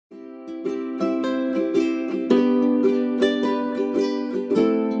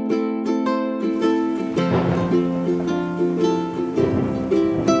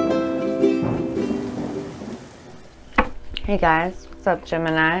Hey guys, what's up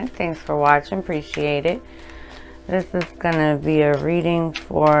Gemini? Thanks for watching, appreciate it. This is gonna be a reading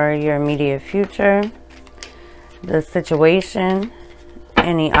for your immediate future, the situation,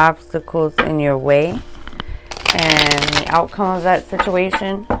 any obstacles in your way, and the outcome of that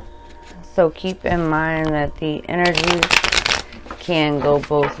situation. So keep in mind that the energies can go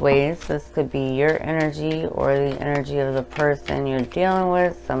both ways. This could be your energy or the energy of the person you're dealing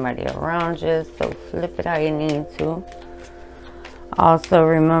with, somebody around you. So flip it how you need to. Also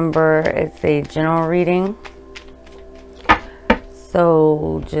remember, it's a general reading.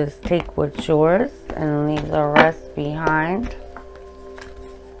 So just take what's yours and leave the rest behind.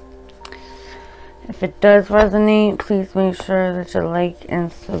 If it does resonate, please make sure that you like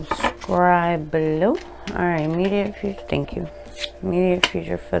and subscribe below. Alright, immediate future, thank you. Immediate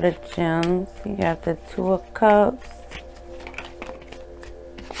future for the gems. You got the Two of Cups,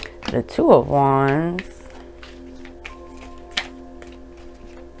 the Two of Wands,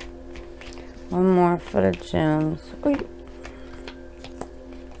 one more for the gems. Wait.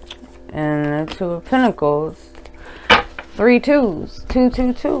 And the Two of Pentacles. 3 2s. 2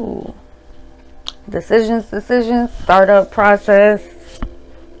 2 2. Decisions. Startup process.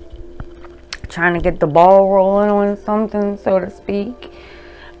 Trying to get the ball rolling on something, so to speak.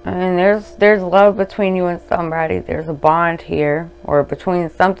 And there's love between you and somebody. There's a bond here, or between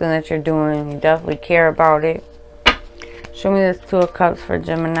something that you're doing. You definitely care about it. Show me this Two of Cups for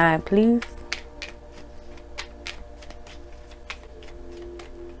Gemini, please.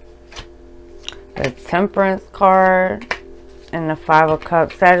 The Temperance card and the Five of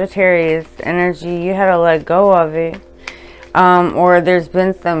Cups. Sagittarius energy, you had to let go of it. Or there's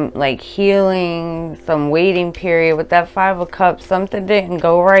been some like healing, some waiting period with that Five of Cups. Something didn't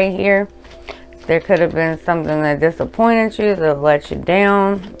go right here. There could have been something that disappointed you, that let you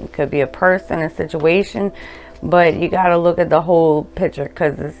down. It could be a person, a situation, but you got to look at the whole picture,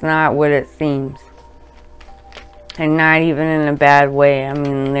 because it's not what it seems. And not even in a bad way. I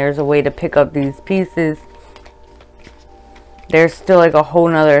mean, there's a way to pick up these pieces. There's still like a whole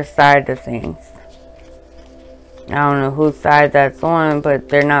nother side to things. I don't know whose side that's on, but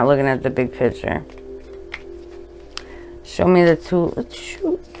they're not looking at the big picture. Show me the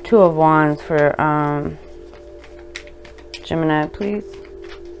Two of Wands for Gemini, please.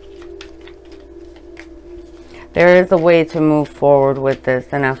 There is a way to move forward with this,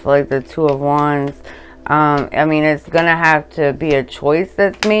 and I feel like the Two of Wands, I mean, it's gonna have to be a choice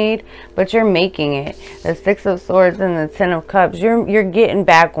that's made, but you're making it. The Six of Swords and the Ten of Cups, you're getting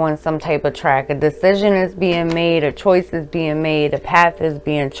back on some type of track. A decision is being made, a choice is being made, a path is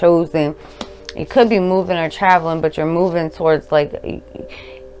being chosen. It could be moving or traveling, but you're moving towards like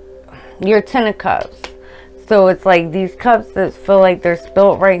your Ten of Cups. So it's like these cups that feel like they're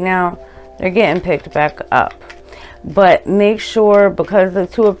spilt right now, they're getting picked back up. But make sure, because the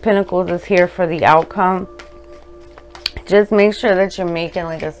Two of Pentacles is here for the outcome, just make sure that you're making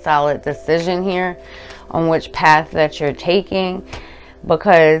like a solid decision here on which path that you're taking,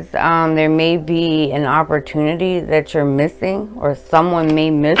 because there may be an opportunity that you're missing, or someone may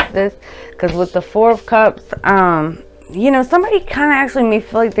miss this. Because with the Four of Cups, you know, somebody kind of actually may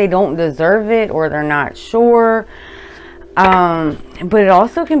feel like they don't deserve it, or they're not sure. But it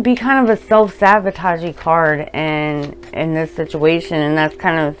also can be kind of a self-sabotaging card in this situation, and that's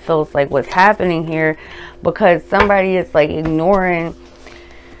kind of feels like what's happening here, because somebody is like ignoring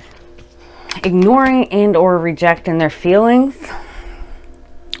and or rejecting their feelings,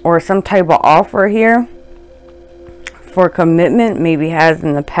 or some type of offer here for commitment, maybe has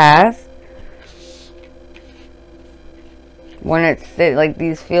in the past. When it's like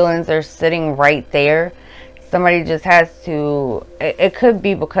these feelings are sitting right there, somebody just has to, it could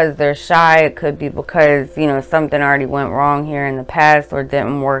be because they're shy. It could be because, you know, something already went wrong here in the past or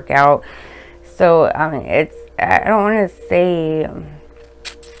didn't work out. So, I mean, I don't want to say,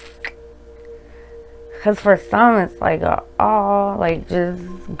 because for some, it's like, oh, like, just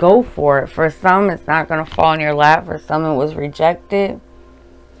go for it. For some, it's not going to fall in your lap. For some, it was rejected.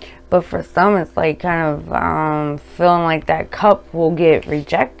 But for some, it's like kind of feeling like that cup will get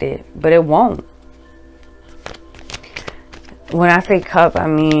rejected, but it won't. When I say cup, I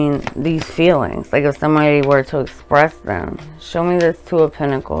mean these feelings. Like if somebody were to express them. Show me this Two of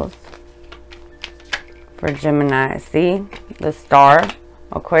Pentacles for Gemini. See? The Star.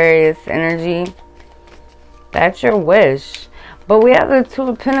 Aquarius energy. That's your wish. But we have the Two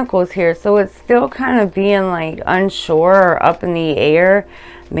of Pentacles here. So it's still kind of being like unsure or up in the air.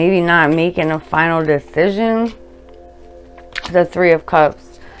 Maybe not making a final decision. The Three of Cups.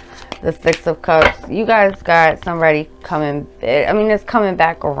 The Six of Cups. You guys got somebody coming. I mean, it's coming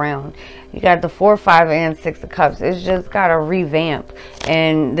back around. You got the 4, 5, and 6 of Cups. It's just got to revamp.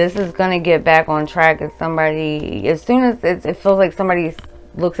 And this is going to get back on track as somebody, as soon as it feels like somebody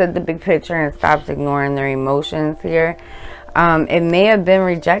looks at the big picture and stops ignoring their emotions here. It may have been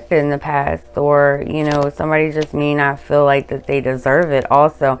rejected in the past, or, you know, somebody just may not feel like that they deserve it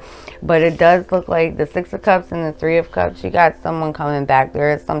also. But it does look like the 6 of Cups and the 3 of Cups, you got someone coming back.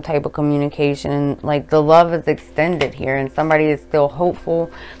 There is some type of communication, like the love is extended here, and somebody is still hopeful.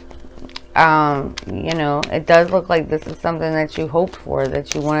 You know, it does look like this is something that you hoped for,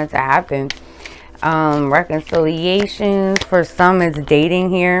 that you wanted to happen. Reconciliations, for some it's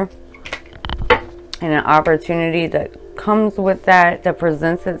dating here, and an opportunity that comes with that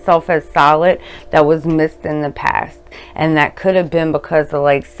presents itself as solid, that was missed in the past. And that could have been because of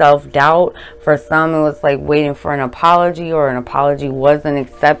like self-doubt. For some, it was like waiting for an apology, or an apology wasn't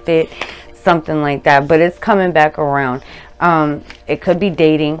accepted, something like that. But it's coming back around. It could be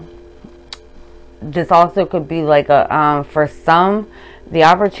dating. This also could be like a for some, the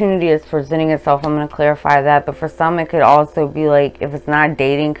opportunity is presenting itself. I'm going to clarify that. But for some, it could also be like, if it's not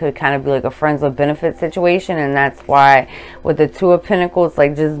dating, could kind of be like a friends with benefits situation. And that's why with the 2 of Pentacles,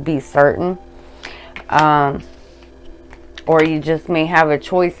 like, just be certain. Or you just may have a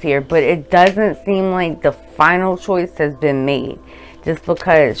choice here. But it doesn't seem like the final choice has been made. Just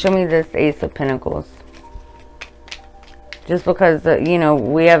because, show me this Ace of Pentacles. Just because, you know,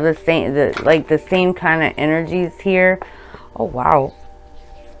 we have the same, the same kind of energies here. Oh, wow.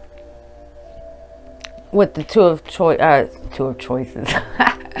 With the 2 of choices.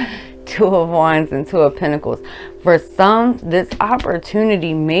 2 of Wands and 2 of Pentacles. For some, this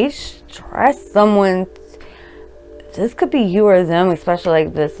opportunity may stress someone. This could be you or them, especially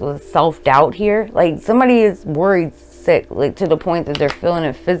like this with self-doubt here. Like somebody is worried sick, like to the point that they're feeling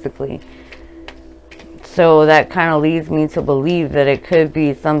it physically. So that kind of leads me to believe that it could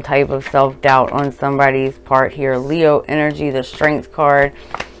be some type of self-doubt on somebody's part here. Leo energy, the Strength card,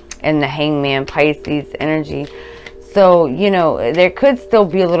 and the Hangman, Pisces energy. So, you know, there could still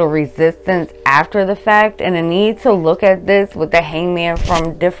be a little resistance after the fact, and a need to look at this with the Hangman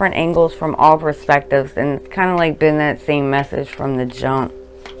from different angles, from all perspectives. And it's kind of like been that same message from the jump.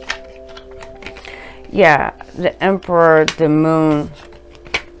 Yeah, the Emperor, the Moon,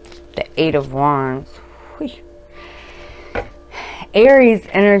 the 8 of Wands. Aries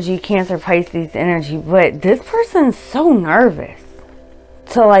energy, Cancer, Pisces energy. But this person's so nervous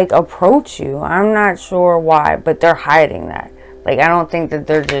to like approach you. I'm not sure why, but they're hiding that. Like, I don't think that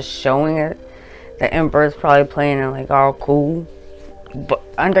they're just showing it. The Emperor's probably playing it like all cool, but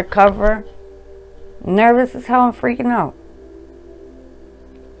undercover, nervous as hell and freaking out.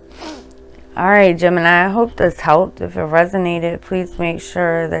 Alright, Gemini, I hope this helped. If it resonated, please make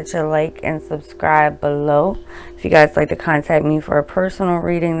sure that you like and subscribe below. If you guys like to contact me for a personal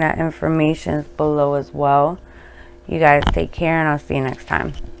reading, that information is below as well. You guys take care, and I'll see you next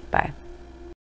time. Bye.